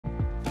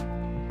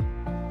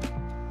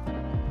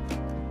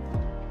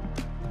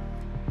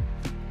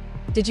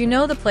Did you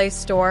know the Play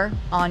Store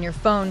on your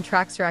phone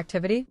tracks your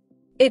activity?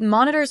 It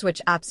monitors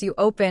which apps you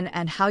open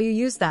and how you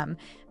use them,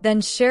 then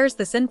shares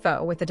this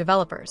info with the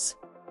developers.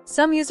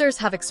 Some users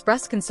have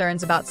expressed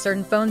concerns about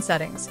certain phone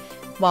settings,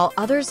 while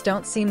others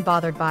don't seem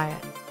bothered by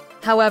it.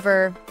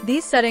 However,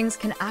 these settings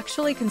can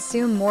actually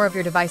consume more of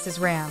your device's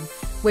RAM,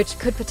 which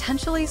could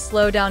potentially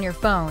slow down your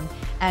phone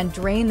and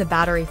drain the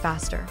battery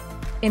faster.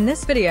 In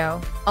this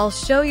video, I'll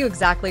show you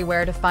exactly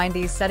where to find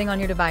these settings on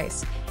your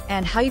device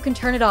and how you can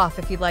turn it off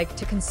if you'd like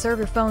to conserve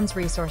your phone's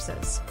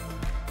resources.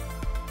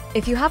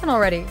 If you haven't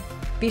already,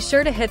 be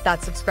sure to hit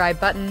that subscribe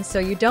button so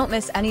you don't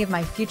miss any of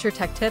my future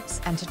tech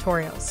tips and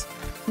tutorials.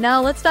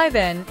 Now let's dive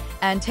in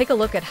and take a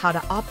look at how to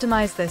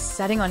optimize this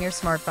setting on your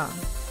smartphone.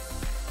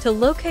 To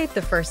locate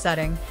the first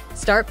setting,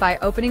 start by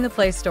opening the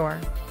Play Store.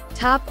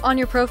 Tap on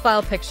your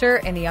profile picture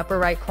in the upper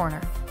right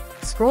corner.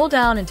 Scroll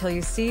down until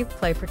you see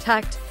Play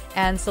Protect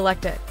and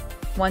select it.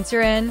 Once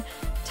you're in,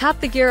 tap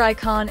the gear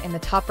icon in the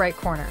top right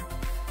corner.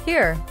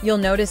 Here, you'll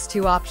notice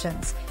two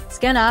options: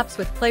 Scan apps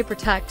with Play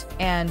Protect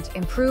and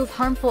Improve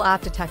harmful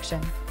app detection.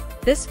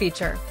 This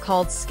feature,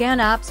 called Scan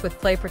apps with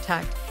Play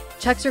Protect,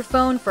 checks your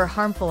phone for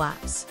harmful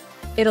apps.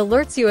 It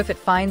alerts you if it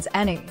finds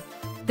any.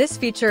 This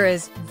feature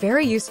is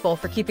very useful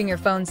for keeping your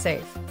phone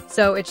safe,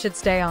 so it should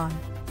stay on.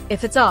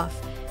 If it's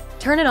off,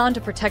 turn it on to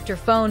protect your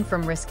phone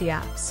from risky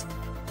apps.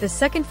 The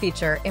second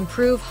feature,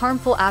 Improve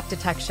harmful app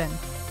detection,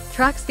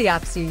 tracks the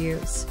apps you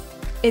use.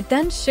 It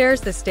then shares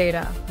this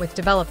data with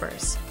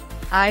developers.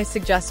 I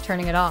suggest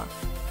turning it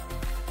off.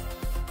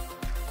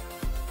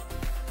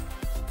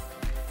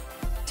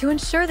 To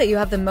ensure that you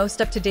have the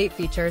most up-to-date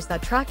features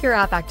that track your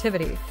app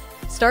activity,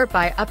 start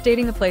by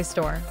updating the Play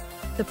Store.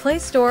 The Play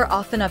Store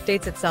often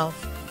updates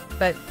itself,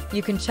 but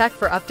you can check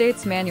for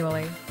updates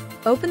manually.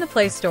 Open the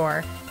Play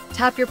Store,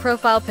 tap your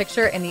profile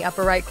picture in the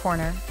upper right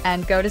corner,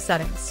 and go to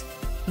Settings.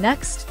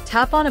 Next,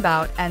 tap on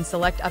About and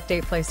select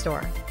Update Play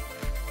Store.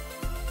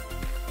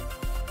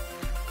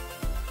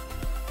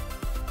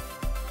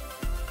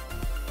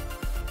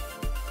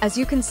 As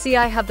you can see,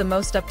 I have the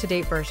most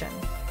up-to-date version.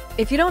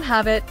 If you don't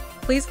have it,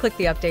 please click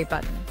the Update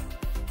button.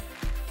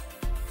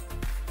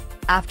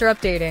 After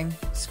updating,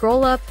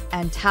 scroll up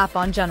and tap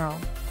on General.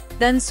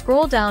 Then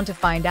scroll down to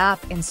find App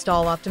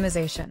Install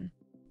Optimization.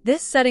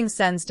 This setting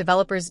sends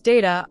developers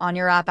data on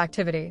your app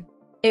activity.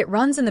 It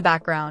runs in the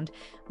background,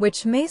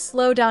 which may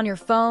slow down your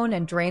phone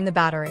and drain the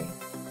battery.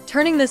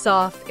 Turning this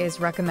off is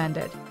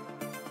recommended.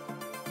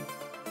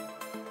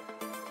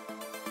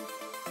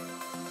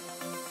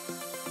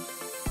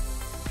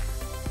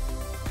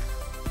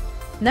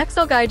 Next,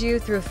 I'll guide you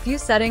through a few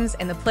settings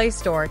in the Play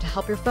Store to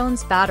help your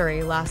phone's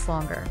battery last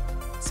longer.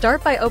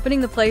 Start by opening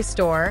the Play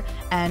Store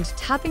and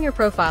tapping your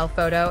profile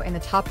photo in the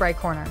top right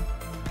corner.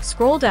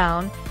 Scroll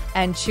down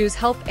and choose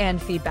Help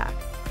and Feedback.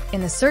 In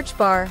the search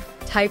bar,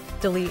 type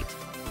Delete.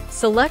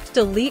 Select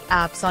Delete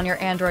apps on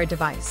your Android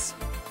device.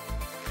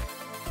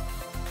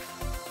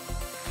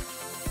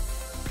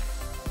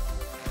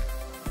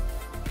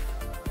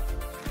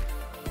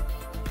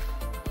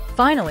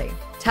 Finally,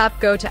 tap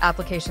Go to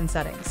Application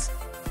Settings.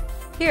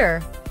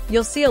 Here,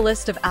 you'll see a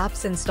list of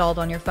apps installed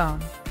on your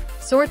phone.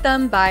 Sort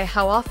them by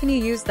how often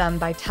you use them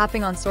by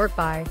tapping on Sort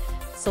By,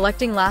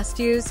 selecting Last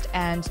Used,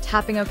 and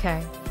tapping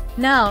OK.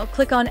 Now,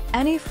 click on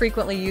any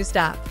frequently used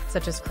app,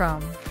 such as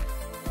Chrome.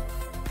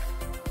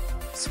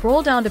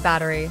 Scroll down to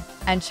Battery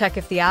and check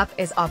if the app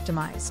is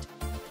optimized.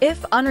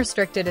 If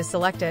Unrestricted is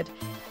selected,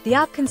 the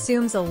app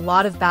consumes a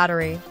lot of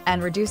battery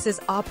and reduces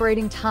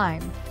operating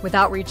time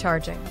without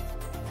recharging.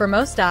 For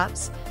most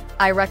apps,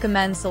 I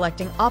recommend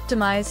selecting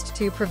Optimized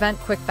to prevent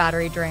quick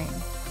battery drain.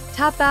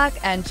 Tap back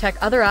and check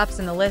other apps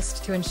in the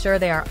list to ensure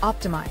they are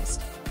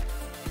optimized.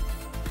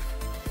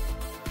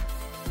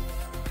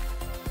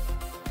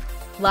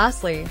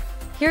 Lastly,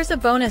 here's a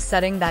bonus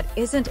setting that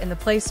isn't in the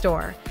Play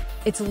Store.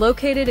 It's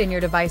located in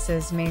your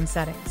device's main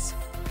settings.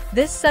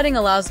 This setting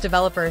allows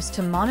developers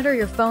to monitor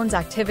your phone's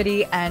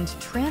activity and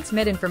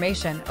transmit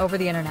information over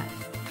the internet.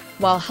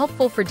 While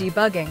helpful for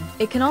debugging,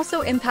 it can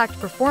also impact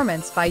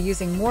performance by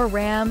using more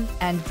RAM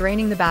and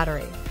draining the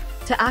battery.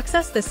 To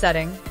access this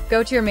setting,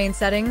 go to your main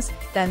settings,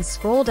 then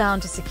scroll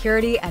down to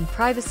Security and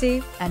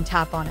Privacy and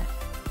tap on it.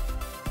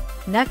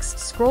 Next,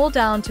 scroll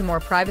down to More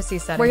Privacy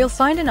Settings, where you'll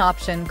find an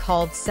option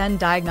called Send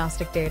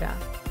Diagnostic Data.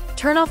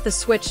 Turn off the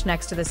switch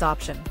next to this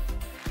option.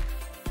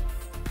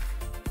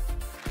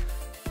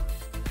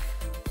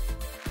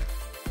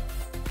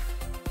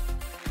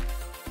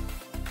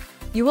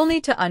 You will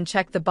need to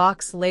uncheck the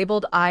box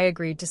labeled I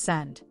agreed to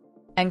send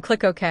and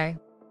click OK.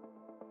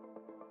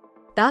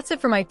 That's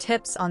it for my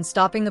tips on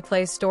stopping the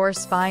Play Store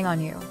spying on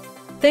you.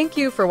 Thank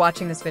you for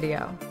watching this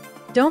video.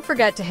 Don't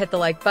forget to hit the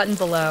like button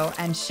below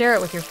and share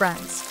it with your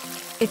friends.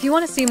 If you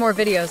want to see more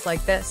videos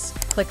like this,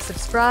 click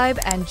subscribe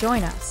and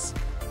join us.